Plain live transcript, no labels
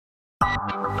So,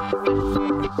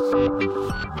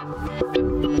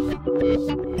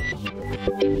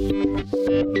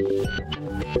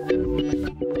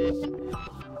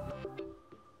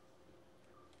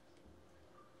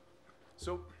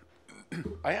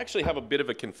 I actually have a bit of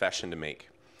a confession to make.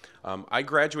 I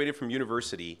graduated from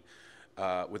university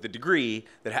with a degree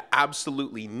that had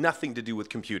absolutely nothing to do with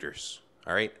computers.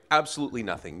 All right, absolutely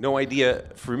nothing. No idea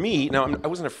for me. Now, I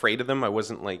wasn't afraid of them. I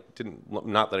wasn't like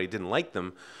not that I didn't like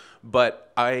them,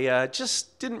 but I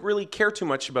just didn't really care too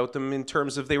much about them in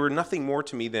terms of they were nothing more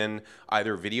to me than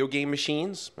either video game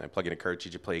machines. I plug in a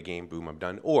cartridge, you play a game, boom, I'm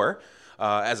done. Or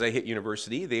as I hit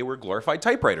university, they were glorified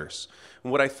typewriters.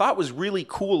 And what I thought was really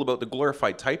cool about the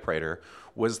glorified typewriter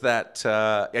was that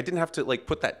I didn't have to like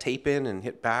put that tape in and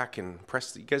hit back and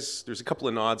press. You guys, there's a couple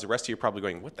of nods. The rest of you are probably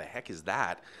going, "What the heck is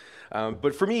that?"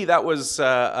 But for me, that was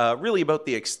really about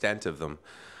the extent of them.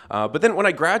 But then when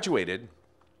I graduated,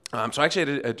 so I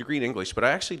actually had a degree in English, but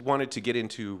I actually wanted to get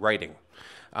into writing.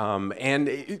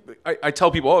 I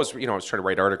tell people, oh, I was trying to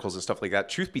write articles and stuff like that.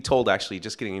 Truth be told, actually,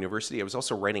 just getting university, I was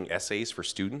also writing essays for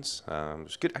students.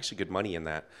 There's actually good money in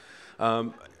that.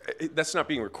 That's not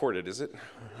being recorded, is it?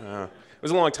 It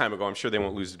was a long time ago. I'm sure they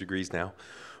won't lose the degrees now.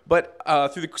 But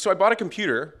so I bought a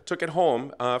computer, took it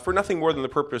home for nothing more than the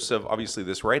purpose of obviously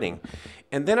this writing.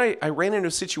 And then I ran into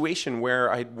a situation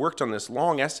where I worked on this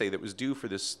long essay that was due for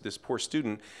this poor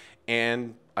student,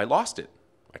 and I lost it.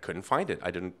 I couldn't find it. I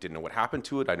didn't know what happened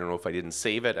to it. I don't know if I didn't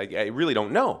save it. I really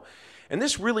don't know. And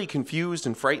this really confused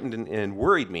and frightened and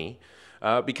worried me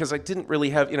because I didn't really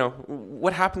have,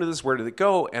 what happened to this? Where did it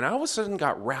go? And I all of a sudden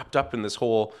got wrapped up in this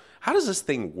whole, how does this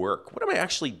thing work? What am I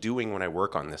actually doing when I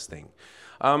work on this thing?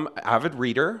 Avid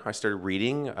reader. I started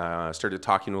reading, started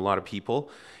talking to a lot of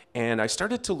people, and I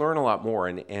started to learn a lot more.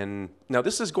 And now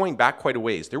this is going back quite a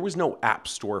ways. There was no app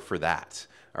store for that.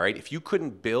 All right, if you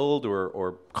couldn't build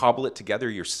or cobble it together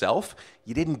yourself,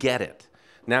 you didn't get it.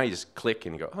 Now you just click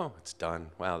and you go, oh, it's done.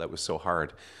 Wow, that was so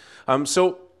hard.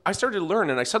 So I started to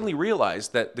learn, and I suddenly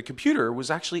realized that the computer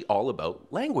was actually all about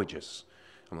languages.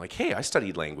 I'm like, hey, I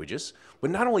studied languages. But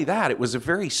not only that, it was a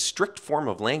very strict form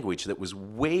of language that was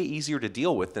way easier to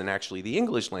deal with than actually the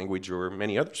English language or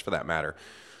many others for that matter.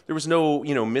 There was no,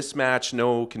 mismatch,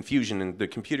 no confusion, and the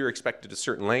computer expected a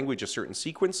certain language, a certain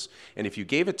sequence, and if you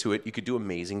gave it to it, you could do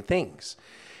amazing things.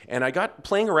 And I got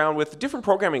playing around with different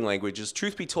programming languages.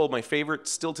 Truth be told, my favorite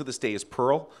still to this day is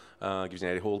Perl. Gives you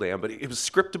a whole damn, but it was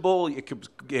scriptable.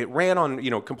 It ran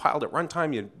on, compiled at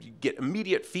runtime. You get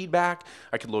immediate feedback.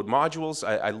 I could load modules.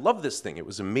 I love this thing. It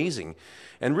was amazing.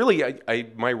 And really,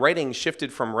 my writing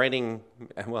shifted from writing,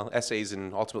 essays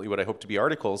and ultimately what I hope to be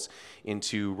articles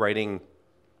into writing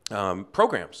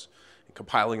programs, and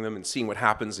compiling them and seeing what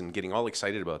happens and getting all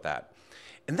excited about that.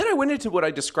 And then I went into what I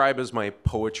describe as my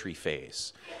poetry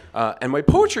phase. And my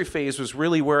poetry phase was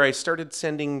really where I started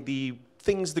sending the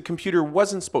things the computer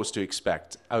wasn't supposed to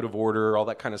expect, out of order, all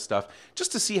that kind of stuff,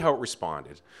 just to see how it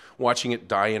responded. Watching it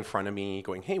die in front of me,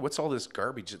 going, hey, what's all this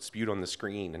garbage that's spewed on the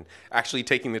screen? And actually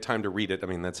taking the time to read it. I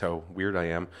mean, that's how weird I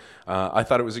am. I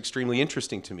thought it was extremely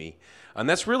interesting to me. And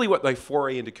that's really what my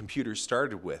foray into computers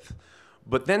started with.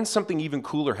 But then something even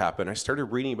cooler happened. I started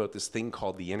reading about this thing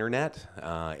called the internet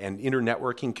and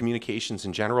internetworking, communications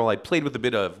in general. I'd played with a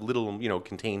bit of little,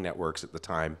 contained networks at the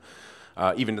time,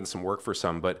 even done some work for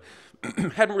some, but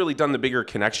hadn't really done the bigger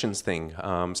connections thing.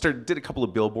 Did a couple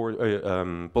of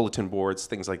bulletin boards,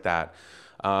 things like that.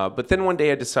 But then one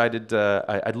day I decided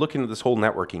I'd look into this whole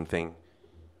networking thing.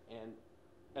 And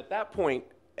at that point,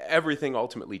 everything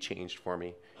ultimately changed for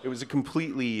me. It was a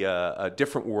completely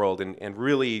different world, and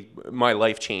really my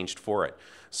life changed for it.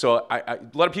 So a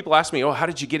lot of people ask me, oh, how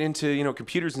did you get into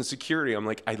computers and security? I'm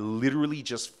like, I literally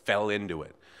just fell into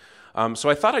it. So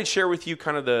I thought I'd share with you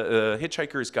kind of the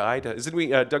Hitchhiker's Guide. Is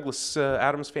it Douglas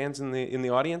Adams fans in the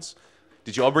audience?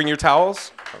 Did you all bring your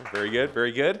towels? Oh, very good,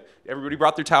 very good. Everybody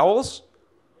brought their towels?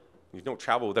 You don't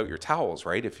travel without your towels,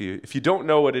 right? If you don't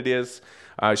know what it is,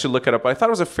 I should look it up. I thought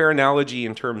it was a fair analogy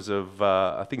in terms of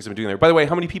things I'm doing there. By the way,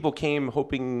 how many people came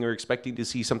hoping or expecting to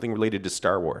see something related to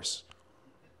Star Wars?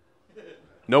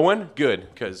 No one? Good,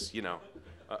 because,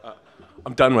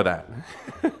 I'm done with that.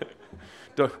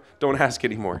 Don't ask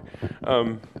anymore.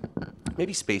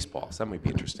 Maybe Spaceballs. That might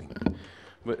be interesting.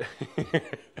 But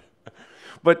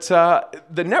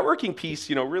the networking piece,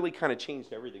 really kind of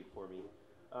changed everything for me.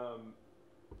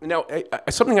 Now,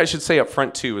 something I should say up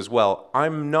front, too, as well.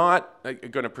 I'm not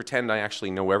going to pretend I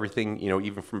actually know everything,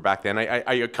 even from back then.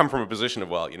 I come from a position of,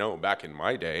 back in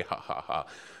my day, ha, ha, ha,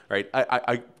 right?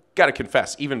 I got to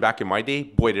confess, even back in my day,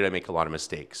 boy, did I make a lot of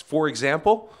mistakes. For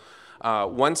example,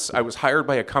 Once I was hired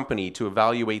by a company to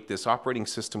evaluate this operating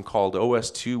system called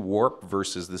OS/2 Warp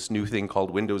versus this new thing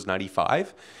called Windows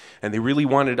 95. And they really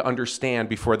wanted to understand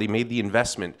before they made the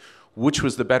investment which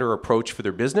was the better approach for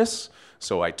their business.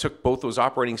 So I took both those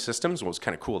operating systems. It was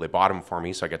kind of cool. They bought them for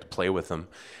me, so I got to play with them.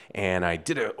 And I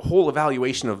did a whole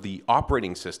evaluation of the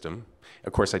operating system.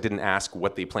 Of course, I didn't ask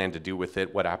what they planned to do with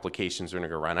it, what applications are going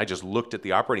to run. I just looked at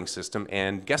the operating system,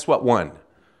 and guess what won?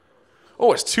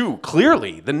 OS/2,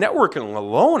 clearly. The networking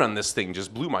alone on this thing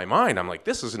just blew my mind. I'm like,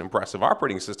 this is an impressive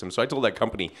operating system. So I told that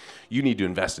company, you need to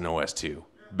invest in OS/2.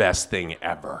 Best thing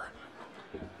ever.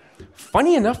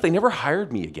 Funny enough, they never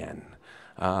hired me again.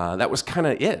 That was kind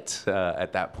of it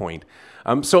at that point.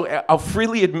 So I'll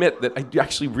freely admit that I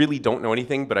actually really don't know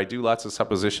anything, but I do lots of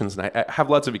suppositions, and I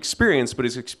have lots of experience, but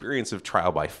it's experience of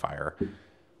trial by fire.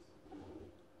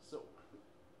 So,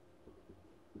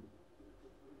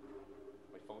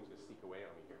 my phone's going to sneak away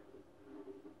on me here.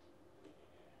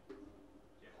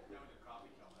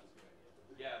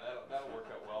 Yeah, that'll work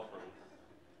out well for me.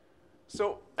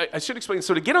 So I should explain.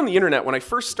 So to get on the internet, when I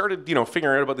first started,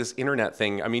 figuring out about this internet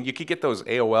thing, I mean, you could get those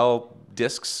AOL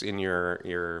discs in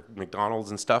your McDonald's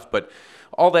and stuff, but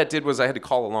all that did was I had to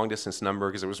call a long distance number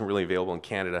because it wasn't really available in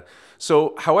Canada.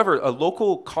 So, however, a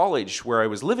local college where I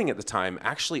was living at the time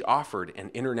actually offered an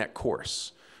internet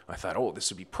course. I thought, oh,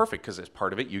 this would be perfect because as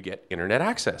part of it, you get internet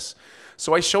access.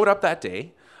 So I showed up that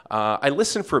day. I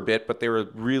listened for a bit, but they were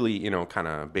really, kind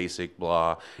of basic,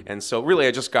 blah. And so really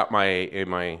I just got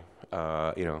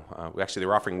actually they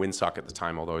were offering WinSock at the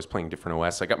time, although I was playing different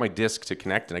OS. I got my disk to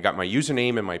connect, and I got my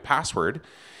username and my password.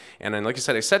 And then, like I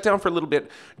said, I sat down for a little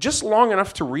bit, just long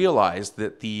enough to realize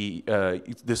that the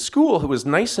school who was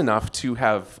nice enough to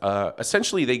have,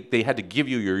 essentially they had to give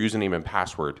you your username and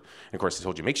password. And of course, they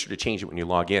told you, make sure to change it when you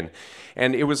log in.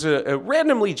 And it was a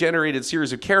randomly generated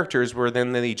series of characters where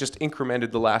then they just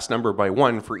incremented the last number by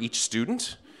 1 for each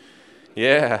student.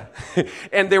 Yeah.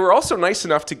 And they were also nice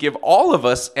enough to give all of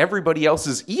us everybody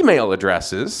else's email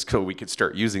addresses so we could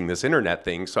start using this internet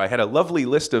thing. So I had a lovely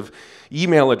list of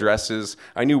email addresses.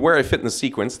 I knew where I fit in the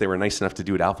sequence. They were nice enough to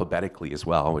do it alphabetically as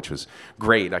well, which was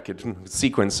great. I could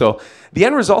sequence. So the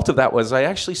end result of that was I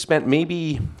actually spent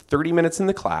maybe 30 minutes in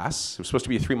the class. It was supposed to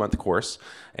be a 3-month course.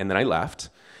 And then I left.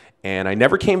 And I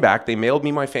never came back. They mailed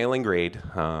me my failing grade.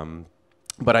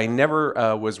 But I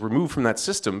never was removed from that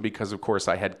system because, of course,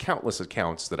 I had countless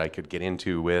accounts that I could get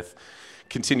into with,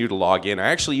 continue to log in. I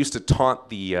actually used to taunt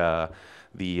the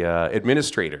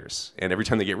administrators, and every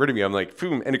time they get rid of me, I'm like,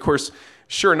 boom. And of course,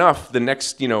 sure enough, the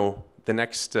next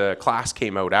class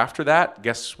came out after that.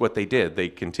 Guess what they did? They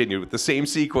continued with the same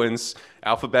sequence,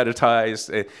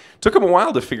 alphabetized. It took them a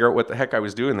while to figure out what the heck I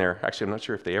was doing there. Actually, I'm not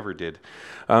sure if they ever did,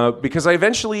 because I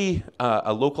eventually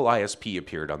a local ISP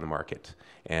appeared on the market.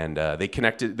 And they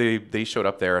connected, they showed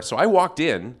up there. So I walked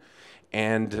in,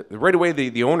 and right away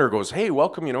the owner goes, hey,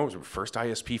 welcome, it was our first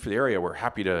ISP for the area. We're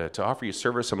happy to offer you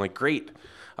service. I'm like, great.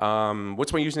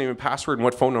 What's my username and password, and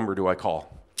what phone number do I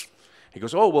call? He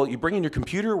goes, oh, well, you bring in your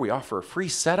computer. We offer a free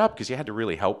setup, because you had to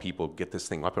really help people get this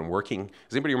thing up and working.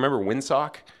 Does anybody remember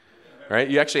WinSock? Right?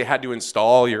 You actually had to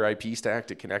install your IP stack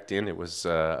to connect in. It was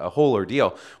a whole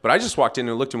ordeal. But I just walked in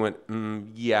and looked and went,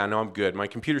 yeah, no, I'm good. My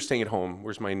computer's staying at home.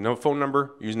 Where's my phone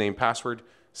number, username, password?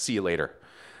 See you later.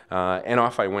 And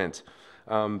off I went.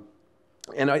 And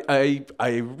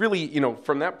I really,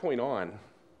 from that point on,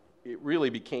 it really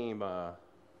became, there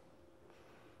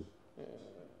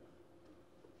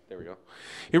we go.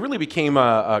 It really became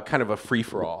a kind of a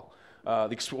free-for-all.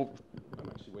 I'm actually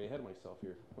way ahead of myself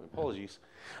here. My apologies.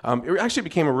 It actually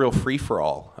became a real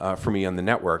free-for-all for me on the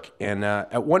network. And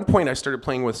at one point, I started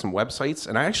playing with some websites.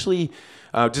 And I actually,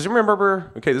 does anyone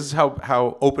remember, okay, this is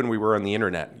how open we were on the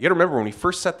internet. You got to remember, when we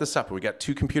first set this up, and we got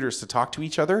 2 computers to talk to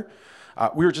each other,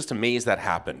 we were just amazed that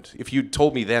happened. If you'd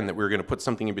told me then that we were going to put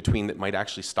something in between that might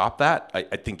actually stop that,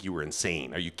 I think you were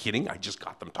insane. Are you kidding? I just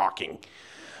got them talking.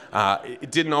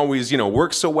 It didn't always,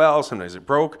 work so well. Sometimes it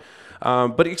broke.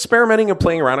 But experimenting and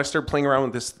playing around, I started playing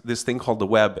around with this thing called the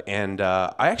web, and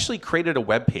I actually created a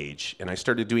web page, and I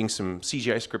started doing some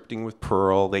CGI scripting with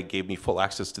Perl. They gave me full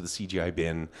access to the CGI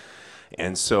bin,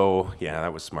 and so, yeah,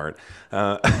 that was smart.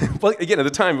 But again, at the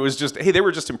time, it was just, hey, they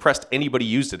were just impressed anybody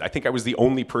used it. I think I was the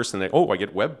only person that, oh, I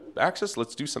get web access?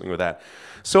 Let's do something with that.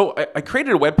 So I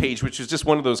created a web page, which was just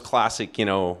one of those classic,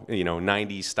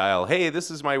 90s style, hey, this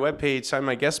is my web page, sign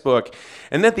my guest book.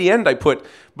 And at the end, I put,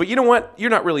 but you know what? You're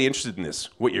not really interested in this.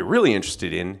 What you're really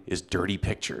interested in is dirty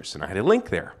pictures. And I had a link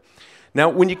there. Now,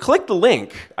 when you click the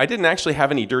link, I didn't actually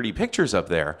have any dirty pictures up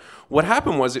there. What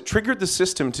happened was it triggered the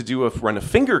system to run a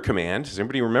finger command. Does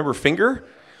anybody remember finger?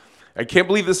 I can't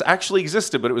believe this actually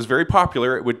existed, but it was very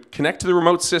popular. It would connect to the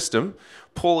remote system,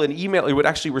 pull an email. It would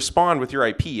actually respond with your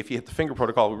IP. If you hit the finger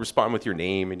protocol, it would respond with your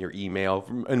name and your email.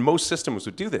 And most systems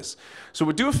would do this. So it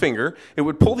would do a finger. It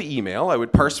would pull the email. I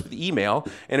would parse the email,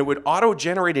 and it would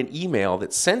auto-generate an email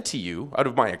that's sent to you, out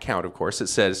of my account, of course. It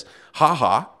says,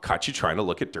 haha, caught you trying to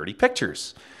look at dirty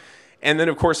pictures. And then,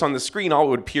 of course, on the screen, all it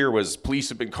would appear was, police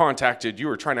have been contacted, you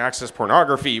were trying to access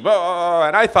pornography, blah,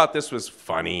 and I thought this was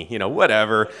funny, you know,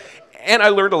 whatever. And I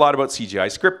learned a lot about CGI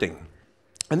scripting.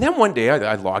 And then one day,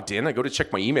 I logged in, I go to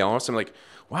check my email, and I'm like,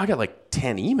 wow, I got like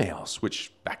 10 emails,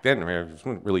 which back then, there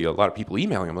wasn't really a lot of people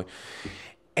emailing. I'm like,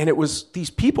 and it was these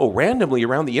people randomly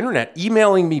around the internet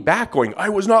emailing me back going, I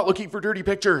was not looking for dirty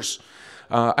pictures.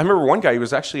 I remember one guy, he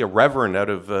was actually a reverend out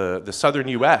of the southern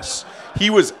US. He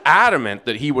was adamant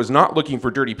that he was not looking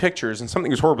for dirty pictures and something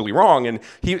was horribly wrong. And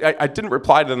I didn't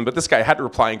reply to them, but this guy had to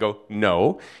reply and go,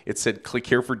 no. It said, click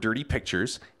here for dirty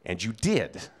pictures, and you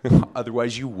did.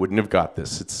 Otherwise, you wouldn't have got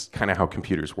this. It's kind of how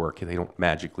computers work. They don't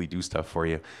magically do stuff for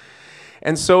you.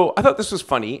 And so I thought this was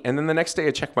funny. And then the next day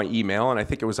I checked my email, and I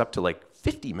think it was up to like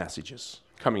 50 messages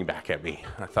coming back at me.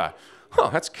 I thought, oh,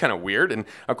 that's kind of weird. And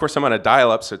of course, I'm on a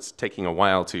dial-up, so it's taking a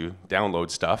while to download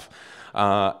stuff.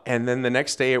 And then the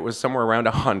next day, it was somewhere around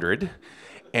 100.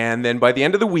 And then by the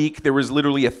end of the week, there was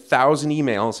literally 1,000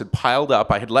 emails had piled up.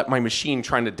 I had let my machine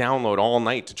trying to download all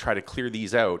night to try to clear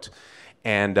these out.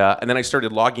 And then I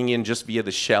started logging in just via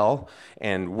the shell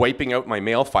and wiping out my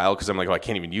mail file because I'm like, oh, I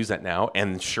can't even use that now.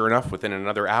 And sure enough, within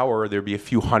another hour, there'd be a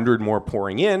few hundred more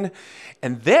pouring in.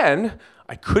 And then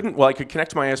I could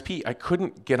connect to my ISP, I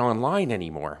couldn't get online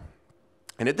anymore.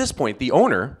 And at this point, the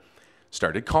owner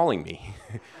started calling me.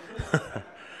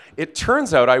 It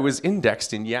turns out I was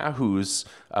indexed in Yahoo's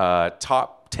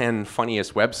top 10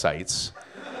 funniest websites.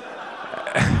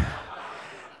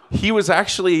 He was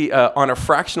actually on a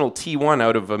fractional T1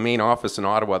 out of a main office in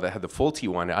Ottawa that had the full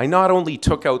T1. I not only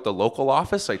took out the local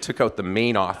office, I took out the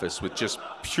main office with just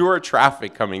pure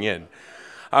traffic coming in.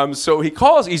 So he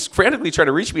calls, he's frantically trying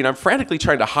to reach me, and I'm frantically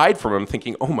trying to hide from him,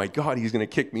 thinking, oh my God, he's gonna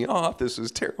kick me off. This is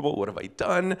terrible. What have I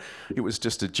done? It was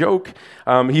just a joke.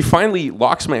 He finally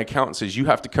locks my account and says, you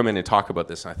have to come in and talk about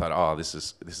this. And I thought, oh, this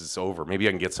is over. Maybe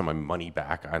I can get some of my money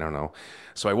back. I don't know.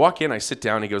 So I walk in, I sit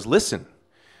down, and he goes, listen,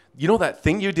 you know that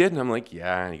thing you did? And I'm like,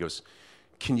 yeah. And he goes,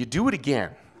 can you do it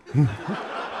again?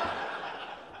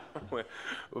 Went,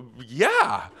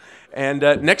 yeah. And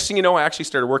next thing you know, I actually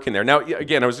started working there. Now,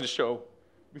 again, I was going to show,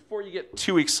 before you get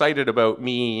too excited about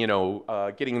me, you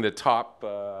know, getting the top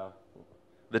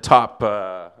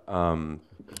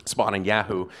spot on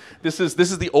Yahoo, this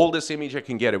is the oldest image I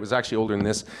can get. It was actually older than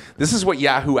this. This is what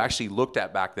Yahoo actually looked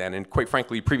at back then. And quite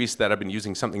frankly, previous to that, I've been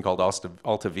using something called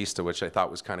Alta Vista, which I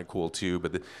thought was kind of cool too.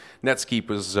 But the Netscape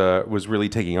was really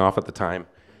taking off at the time.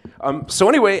 So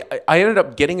anyway, I ended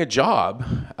up getting a job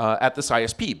at this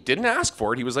ISP. Didn't ask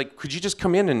for it. He was like, could you just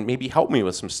come in and maybe help me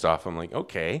with some stuff? I'm like,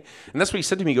 okay. And that's what he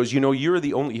said to me. He goes, you know, you're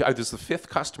the only, I was the 5th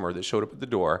customer that showed up at the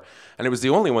door. And it was the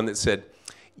only one that said,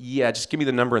 yeah, just give me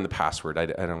the number and the password. I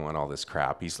don't want all this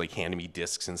crap. He's like handing me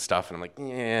discs and stuff. And I'm like,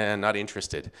 yeah, not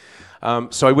interested.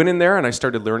 So I went in there and I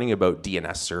started learning about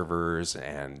DNS servers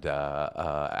and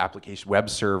application web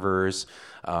servers,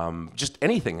 just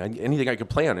anything I could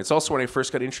play on. It's also when I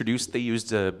first got introduced, they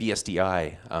used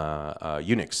BSDI,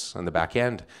 Unix on the back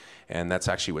end. And that's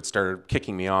actually what started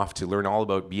kicking me off to learn all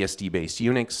about BSD-based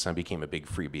Unix. I became a big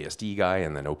FreeBSD guy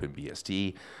and then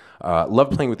OpenBSD.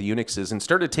 Loved playing with the Unixes and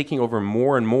started taking over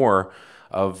more and more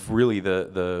of really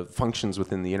the functions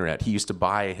within the internet. He used to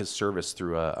buy his service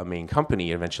through a main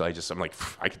company. Eventually, I'm like,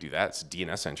 I could do that. It's a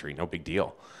DNS entry, no big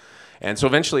deal. And so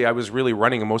eventually, I was really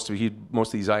running most of these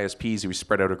ISPs. He was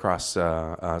spread out across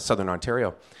southern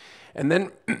Ontario. And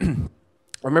then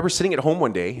I remember sitting at home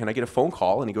one day, and I get a phone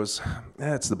call, and he goes,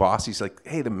 it's the boss. He's like,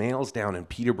 hey, the mail's down in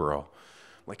Peterborough.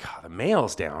 I'm like, oh, the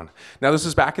mail's down. Now, this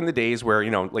is back in the days where, you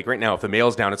know, like right now, if the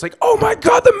mail's down, it's like, oh my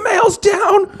God, the mail's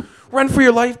down. Run for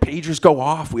your life. Pagers go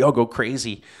off. We all go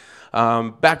crazy.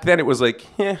 Back then, it was like,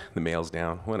 the mail's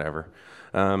down, whatever.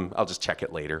 I'll just check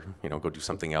it later, you know, go do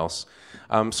something else.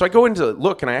 So I go in to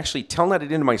look, and I actually telnet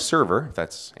it into my server, if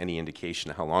that's any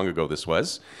indication of how long ago this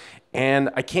was. And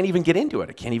I can't even get into it.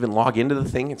 I can't even log into the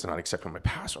thing. It's not accepting my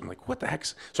password. I'm like, what the heck?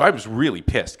 So I was really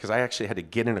pissed because I actually had to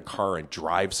get in a car and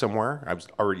drive somewhere. I was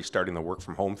already starting the work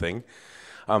from home thing.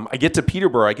 I get to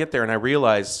Peterborough. I get there and I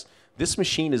realize this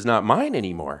machine is not mine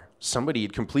anymore. Somebody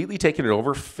had completely taken it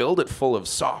over, filled it full of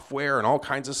software and all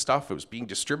kinds of stuff. It was being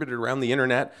distributed around the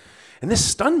internet. And this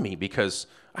stunned me because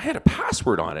I had a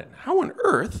password on it. How on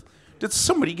earth did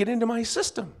somebody get into my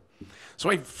system? So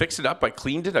I fixed it up, I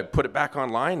cleaned it, I put it back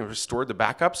online and restored the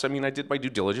backups. I mean, I did my due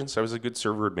diligence. I was a good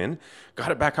server admin.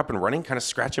 Got it back up and running, kind of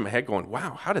scratching my head going,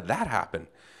 wow, how did that happen?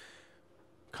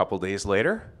 A couple days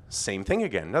later, same thing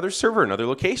again. Another server, another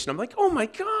location. I'm like, oh my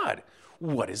God,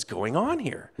 what is going on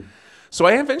here? So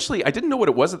I didn't know what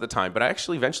it was at the time, but I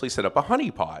actually eventually set up a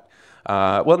honeypot.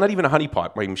 Well, not even a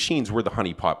honeypot. My machines were the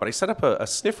honeypot, but I set up a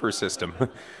sniffer system.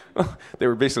 They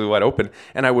were basically wide open.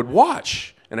 And I would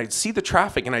watch, and I'd see the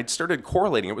traffic, and I'd started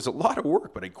correlating. It was a lot of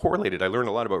work, but I correlated. I learned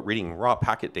a lot about reading raw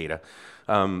packet data.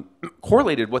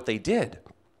 Correlated what they did.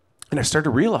 And I started to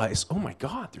realize, oh my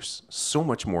God, there's so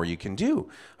much more you can do.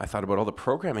 I thought about all the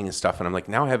programming and stuff, and I'm like,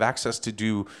 now I have access to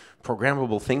do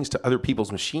programmable things to other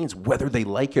people's machines, whether they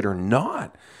like it or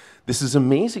not. This is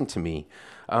amazing to me.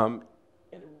 And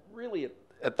really,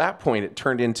 at that point, it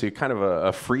turned into kind of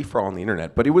a free-for-all on the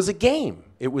internet. But it was a game.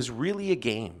 It was really a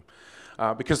game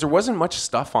because there wasn't much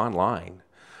stuff online.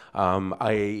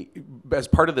 As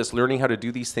part of this, learning how to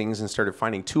do these things and started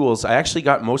finding tools, I actually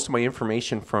got most of my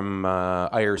information from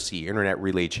IRC, Internet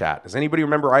Relay Chat. Does anybody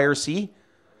remember IRC?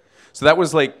 So that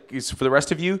was like, for the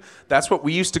rest of you, that's what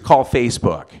we used to call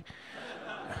Facebook.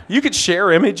 You could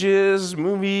share images,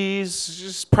 movies,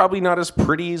 just probably not as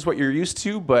pretty as what you're used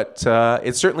to, but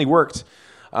it certainly worked.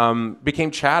 Became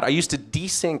chat. I used to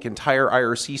desync entire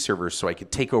IRC servers so I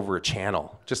could take over a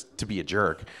channel, just to be a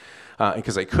jerk,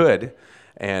 because I could.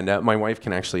 And my wife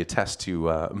can actually attest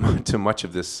to much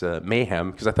of this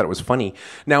mayhem because I thought it was funny.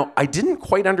 Now, I didn't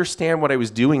quite understand what I was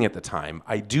doing at the time.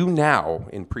 I do now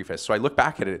in preface. So I look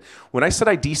back at it. When I said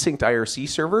I desynced IRC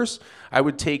servers, I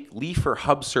would take leaf or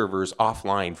hub servers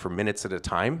offline for minutes at a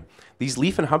time. These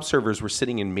leaf and hub servers were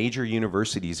sitting in major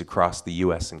universities across the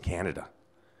US and Canada.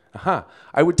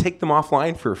 I would take them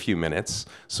offline for a few minutes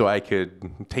so I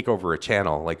could take over a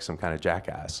channel like some kind of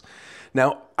jackass.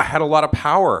 Now, I had a lot of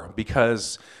power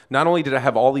because not only did I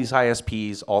have all these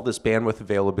ISPs, all this bandwidth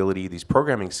availability, these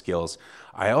programming skills,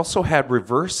 I also had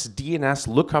reverse DNS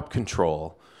lookup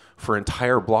control for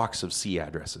entire blocks of C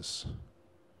addresses.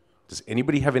 Does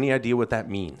anybody have any idea what that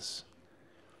means?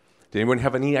 Did anyone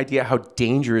have any idea how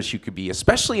dangerous you could be,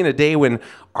 especially in a day when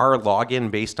our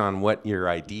login based on what your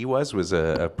ID was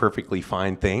a perfectly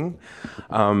fine thing?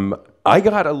 I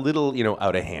got a little,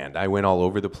 out of hand. I went all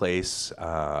over the place,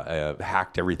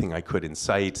 hacked everything I could in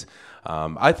sight.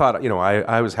 I thought,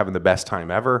 I was having the best time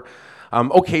ever.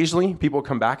 Occasionally, people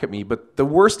come back at me, but the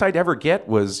worst I'd ever get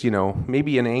was,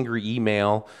 maybe an angry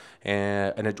email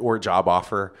or a job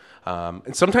offer.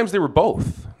 And sometimes they were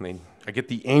both. I get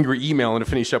the angry email and to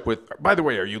finish up with, by the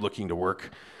way, are you looking to work?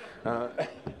 By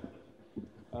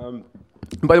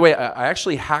the way, I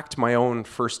actually hacked my own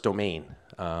first domain.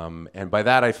 And by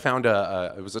that, I found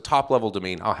it was a top-level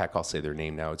domain. Oh, heck, I'll say their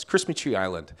name now. It's Christmas Tree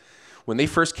Island. When they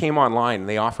first came online,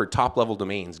 they offered top-level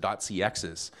domains,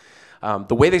 .cx's.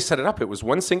 The way they set it up, it was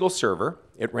one single server.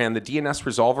 It ran the DNS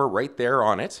resolver right there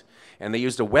on it. And they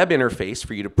used a web interface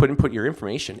for you to put your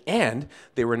information. And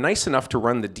they were nice enough to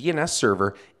run the DNS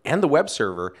server and the web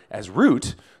server as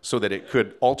root so that it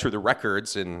could alter the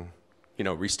records and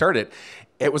restart it.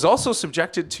 It was also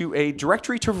subjected to a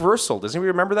directory traversal. Does anybody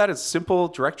remember that? It's simple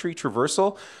directory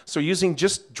traversal. So using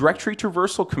just directory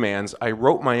traversal commands, I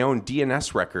wrote my own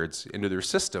DNS records into their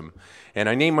system. And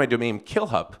I named my domain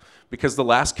KillHup because the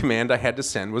last command I had to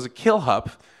send was a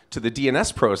KillHup to the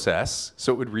DNS process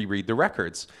so it would reread the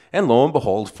records. And lo and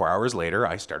behold, 4 hours later,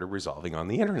 I started resolving on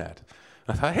the internet.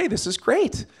 I thought, hey, this is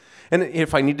great. And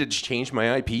if I needed to change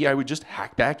my IP, I would just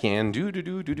hack back in, change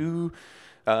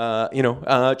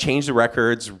the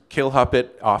records, KillHup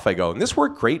it, off I go. And this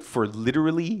worked great for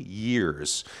literally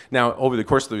years. Now, over the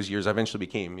course of those years, I eventually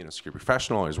became security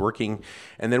professional. I was working.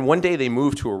 And then one day they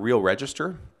moved to a real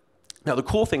register. Now, the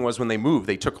cool thing was when they moved,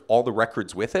 they took all the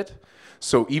records with it.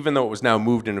 So even though it was now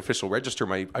moved in official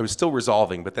register, I was still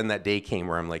resolving. But then that day came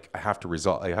where I'm like, I have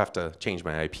to change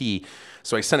my IP.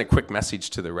 So I sent a quick message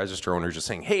to the register owner just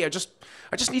saying, hey, I just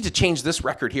need to change this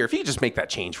record here. If you could just make that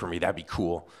change for me, that'd be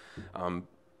cool.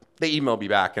 They emailed me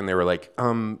back and they were like,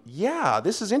 yeah,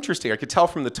 this is interesting. I could tell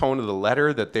from the tone of the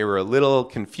letter that they were a little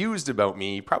confused about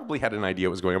me, probably had an idea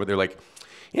what was going on, but they're like,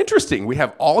 interesting, we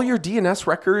have all your DNS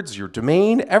records, your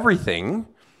domain, everything.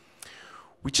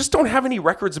 We just don't have any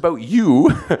records about you,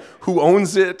 who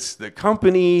owns it, the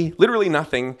company, literally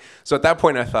nothing. So at that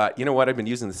point I thought, you know what, I've been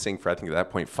using this thing for, I think at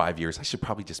that point, 5 years. I should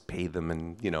probably just pay them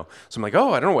and, So I'm like,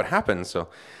 oh, I don't know what happened. So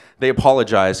they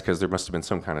apologized because there must have been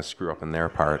some kind of screw up on their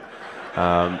part.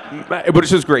 But it's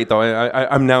just great though.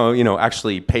 I'm now,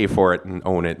 actually pay for it and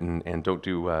own it and don't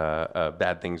do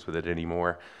bad things with it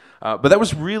anymore. But that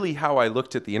was really how I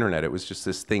looked at the internet. It was just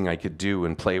this thing I could do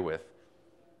and play with.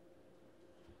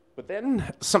 But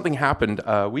then something happened.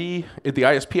 The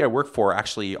ISP I worked for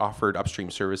actually offered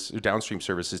downstream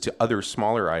services to other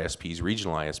smaller ISPs,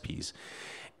 regional ISPs.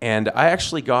 And I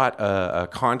actually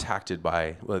got contacted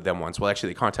by them once. Well, actually,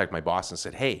 they contacted my boss and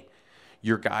said, hey,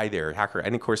 your guy there, hacker.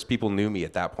 And of course, people knew me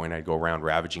at that point. I'd go around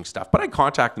ravaging stuff. But I'd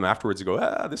contact them afterwards and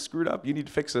go, this screwed up. You need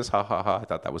to fix this. Ha, ha, ha. I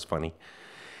thought that was funny.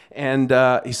 And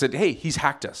he said, hey, he's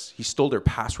hacked us. He stole their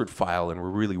password file, and we're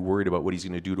really worried about what he's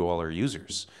going to do to all our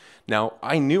users. Now,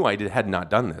 I knew I had not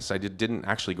done this. I didn't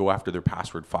actually go after their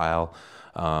password file.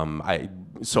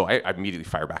 So I immediately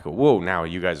fire back, whoa, now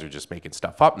you guys are just making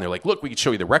stuff up. And they're like, look, we can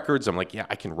show you the records. I'm like, yeah,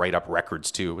 I can write up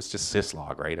records too. It was just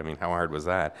syslog, right? I mean, how hard was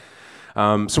that?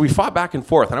 So we fought back and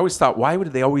forth. And I always thought, why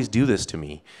would they always do this to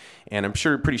me? And I'm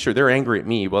pretty sure they're angry at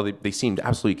me. Well, they seemed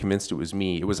absolutely convinced it was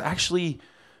me. It was actually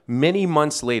many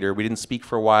months later. We didn't speak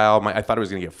for a while. I thought I was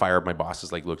going to get fired. My boss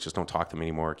is like, look, just don't talk to them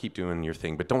anymore. Keep doing your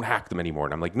thing, but don't hack them anymore.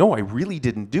 And I'm like, no, I really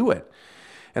didn't do it.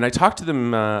 And I talked to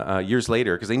them years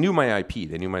later because they knew my IP.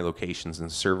 They knew my locations and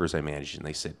the servers I managed. And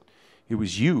they said, it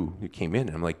was you who came in.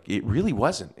 And I'm like, it really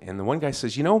wasn't. And the one guy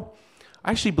says,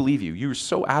 I actually believe you. You were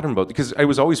so adamant about it, because I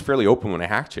was always fairly open when I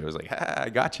hacked you. I was like, I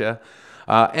gotcha.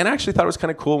 And I actually thought it was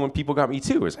kind of cool when people got me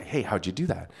too. I was like, hey, how'd you do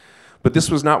that? But this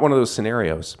was not one of those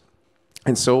scenarios.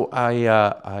 And so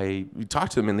I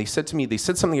talked to them, and they said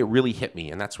something that really hit me,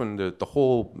 and that's when the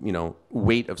whole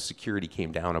weight of security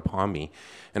came down upon me,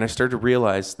 and I started to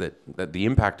realize that the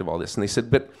impact of all this. And they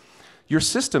said, but your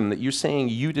system that you're saying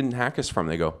you didn't hack us from,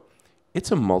 they go,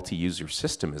 it's a multi-user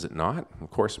system, is it not? And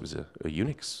of course, it was a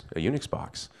Unix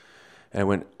box. And I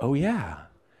went, oh yeah,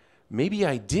 maybe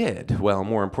I did. Well,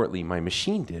 more importantly, my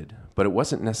machine did, but it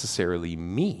wasn't necessarily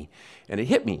me. And it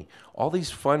hit me. All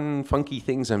these fun, funky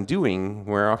things I'm doing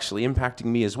were actually impacting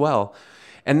me as well.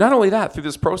 And not only that, through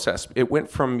this process, it went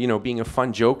from being a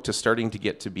fun joke to starting to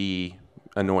get to be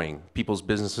annoying. People's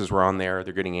businesses were on there,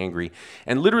 they're getting angry.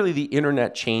 And literally the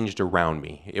internet changed around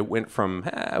me. It went from,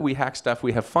 we hack stuff,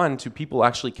 we have fun, to people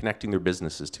actually connecting their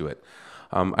businesses to it.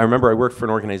 I remember I worked for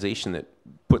an organization that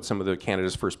put some of the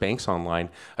Canada's first banks online.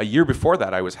 A year before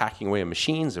that, I was hacking away at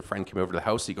machines. A friend came over to the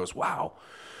house. He goes, wow.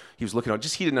 He was looking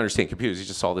he didn't understand computers. He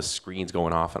just saw the screens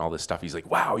going off and all this stuff. He's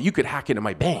like, wow, you could hack into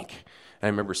my bank. And I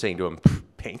remember saying to him,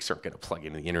 banks aren't going to plug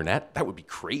into the internet. That would be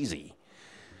crazy.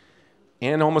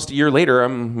 And almost a year later,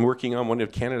 I'm working on one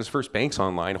of Canada's first banks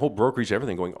online, whole brokerage,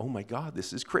 everything, going, oh my God,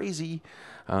 this is crazy.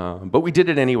 But we did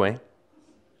it anyway.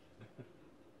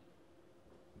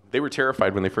 They were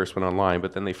terrified when they first went online,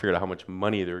 but then they figured out how much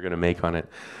money they were going to make on it.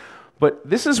 But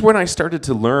this is when I started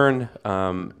to learn,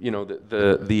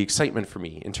 the excitement for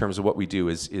me in terms of what we do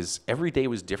is every day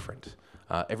was different.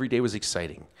 Every day was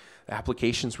exciting. The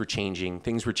applications were changing,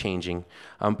 things were changing.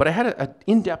 But I had an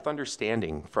in-depth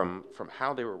understanding from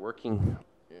how they were working.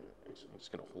 I'm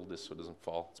just going to hold this so it doesn't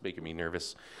fall. It's making me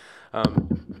nervous.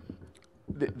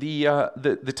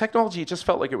 The technology, it just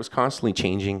felt like it was constantly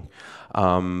changing,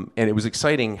 and it was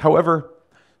exciting. However,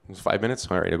 it was 5 minutes.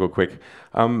 All right, I'll go quick.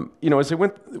 As I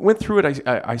went through it,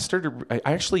 I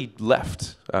actually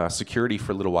left security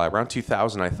for a little while. Around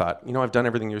 2000, I thought, I've done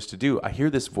everything there is to do. I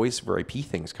hear this voice over IP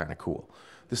thing's kind of cool.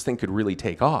 This thing could really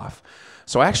take off.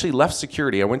 So I actually left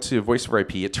security. I went to voice over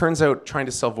IP. It turns out trying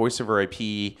to sell voice over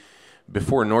IP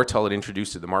before Nortel had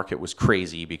introduced it, the market was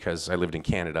crazy because I lived in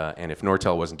Canada, and if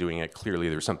Nortel wasn't doing it, clearly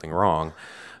there was something wrong.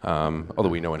 Although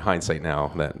we know in hindsight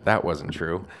now that wasn't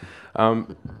true.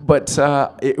 But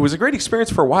it was a great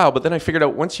experience for a while, but then I figured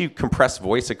out once you compress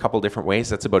voice a couple different ways,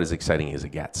 that's about as exciting as it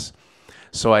gets.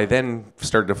 So I then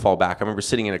started to fall back. I remember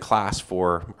sitting in a class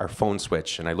for our phone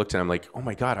switch, and I looked and I'm like, oh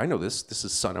my God, I know this. This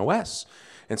is Sun OS.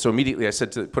 And so immediately I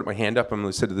put my hand up and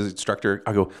I said to the instructor,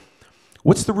 I go,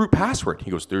 what's the root password?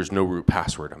 He goes, there's no root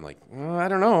password. I'm like, I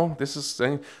don't know.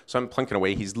 So I'm plunking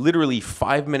away. He's literally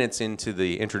 5 minutes into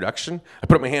the introduction. I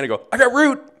put up my hand and go, I got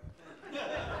root.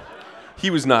 He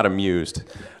was not amused.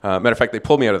 Matter of fact, they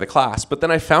pulled me out of the class. But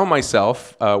then I found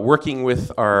myself working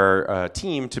with our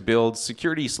team to build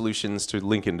security solutions to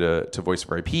link into voice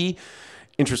over IP.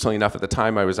 Interestingly enough, at the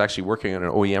time, I was actually working on an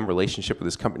OEM relationship with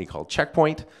this company called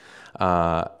Checkpoint.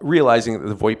 Realizing that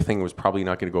the VoIP thing was probably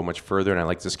not going to go much further, and I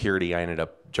liked the security, I ended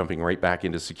up jumping right back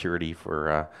into security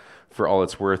for all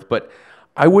it's worth. But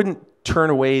I wouldn't turn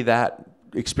away that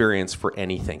experience for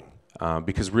anything,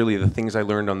 because really the things I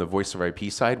learned on the voice over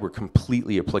IP side were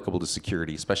completely applicable to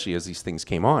security, especially as these things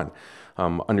came on,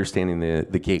 understanding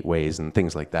the gateways and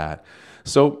things like that.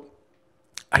 So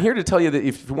I'm here to tell you that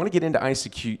if you want to get into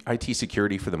IT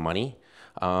security for the money,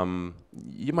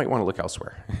 you might want to look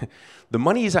elsewhere. The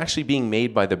money is actually being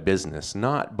made by the business,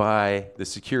 not by the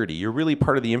security. You're really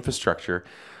part of the infrastructure.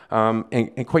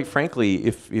 And quite frankly,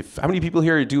 if how many people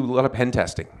here do a lot of pen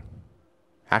testing?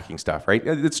 Hacking stuff, right?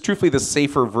 It's truthfully the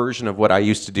safer version of what I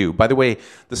used to do. By the way,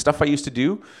 the stuff I used to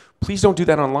do, please don't do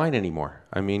that online anymore.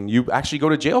 I mean, you actually go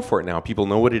to jail for it now. People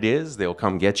know what it is. They'll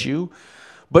come get you.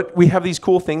 But we have these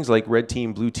cool things like red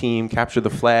team, blue team, capture the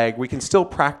flag. We can still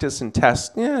practice and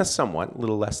test, somewhat, a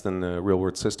little less than the real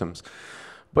world systems.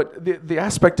 But the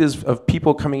aspect is of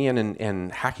people coming in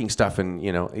and hacking stuff, and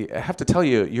I have to tell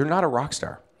you, you're not a rock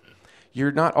star.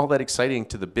 You're not all that exciting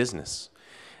to the business.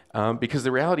 Because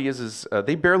the reality is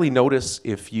they barely notice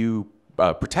if you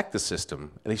protect the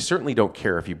system. They certainly don't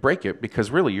care if you break it,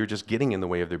 because really you're just getting in the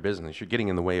way of their business. You're getting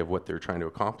in the way of what they're trying to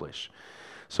accomplish.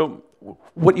 So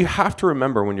what you have to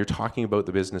remember when you're talking about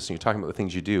the business and you're talking about the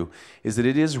things you do is that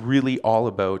it is really all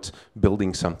about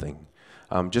building something.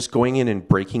 Just going in and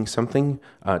breaking something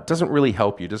doesn't really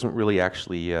help you, doesn't really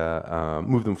actually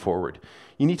move them forward.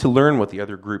 You need to learn what the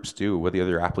other groups do, what the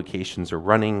other applications are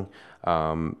running.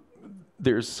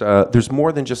 There's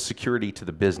more than just security to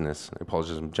the business. I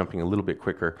apologize, I'm jumping a little bit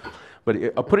quicker. But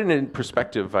I'll put it in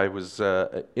perspective. I was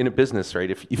in a business,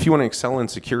 right? If you want to excel in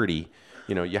security,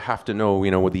 you have to know,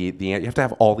 you have to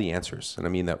have all the answers. And I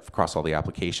mean that across all the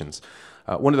applications.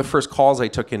 One of the first calls I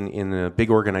took in a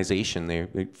big organization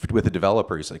with a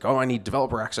developer, he's like, oh, I need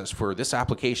developer access for this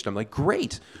application. I'm like,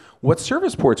 great. What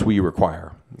service ports will you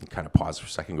require? He kind of paused for a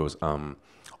second and goes,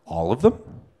 all of them?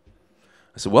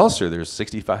 I said, well, sir, there's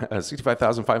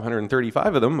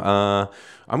 65,535 of them. I'm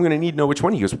going to need to know which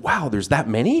one. He goes, wow, there's that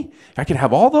many? I can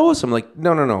have all those? I'm like,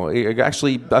 no.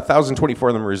 Actually, 1,024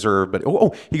 of them are reserved. But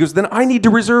he goes, then I need to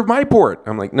reserve my port.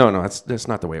 I'm like, no, that's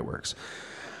not the way it works.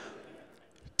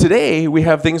 Today, we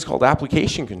have things called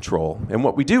application control. And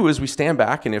what we do is we stand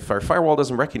back, and if our firewall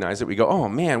doesn't recognize it, we go, oh,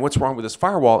 man, what's wrong with this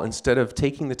firewall? Instead of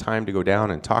taking the time to go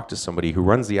down and talk to somebody who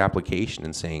runs the application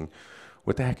and saying,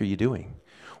 what the heck are you doing?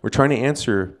 We're trying to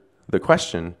answer the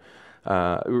question.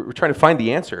 We're trying to find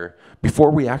the answer before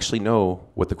we actually know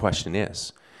what the question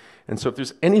is. And so if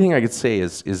there's anything I could say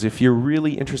is if you're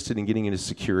really interested in getting into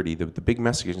security, the big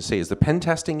message I can say is the pen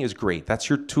testing is great. That's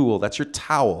your tool. That's your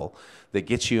towel that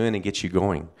gets you in and gets you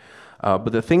going.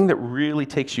 But the thing that really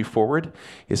takes you forward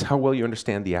is how well you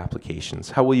understand the applications,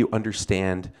 how well you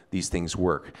understand these things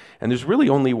work. And there's really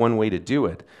only one way to do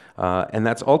it, and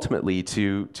that's ultimately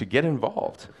to get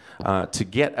involved, to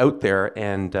get out there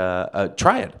and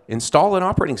try it. Install an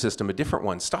operating system, a different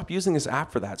one. Stop using this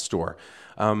app for that store.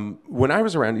 When I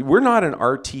was around, we're not an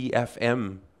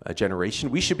RTFM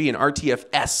generation. We should be an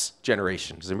RTFS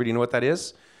generation. Does anybody know what that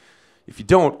is? If you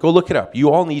don't, go look it up. You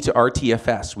all need to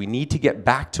RTFS. We need to get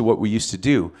back to what we used to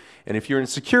do. And if you're in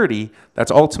security,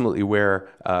 that's ultimately where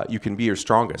you can be your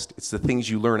strongest. It's the things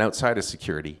you learn outside of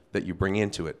security that you bring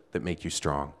into it that make you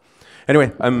strong.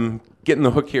 Anyway, I'm getting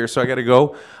the hook here, so I got to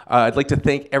go. I'd like to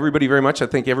thank everybody very much. I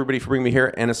thank everybody for bringing me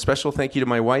here. And a special thank you to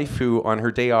my wife, who on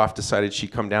her day off decided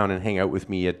she'd come down and hang out with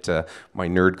me at my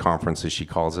nerd conference, as she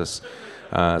calls us.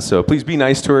 So please be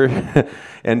nice to her.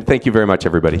 And thank you very much,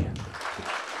 everybody.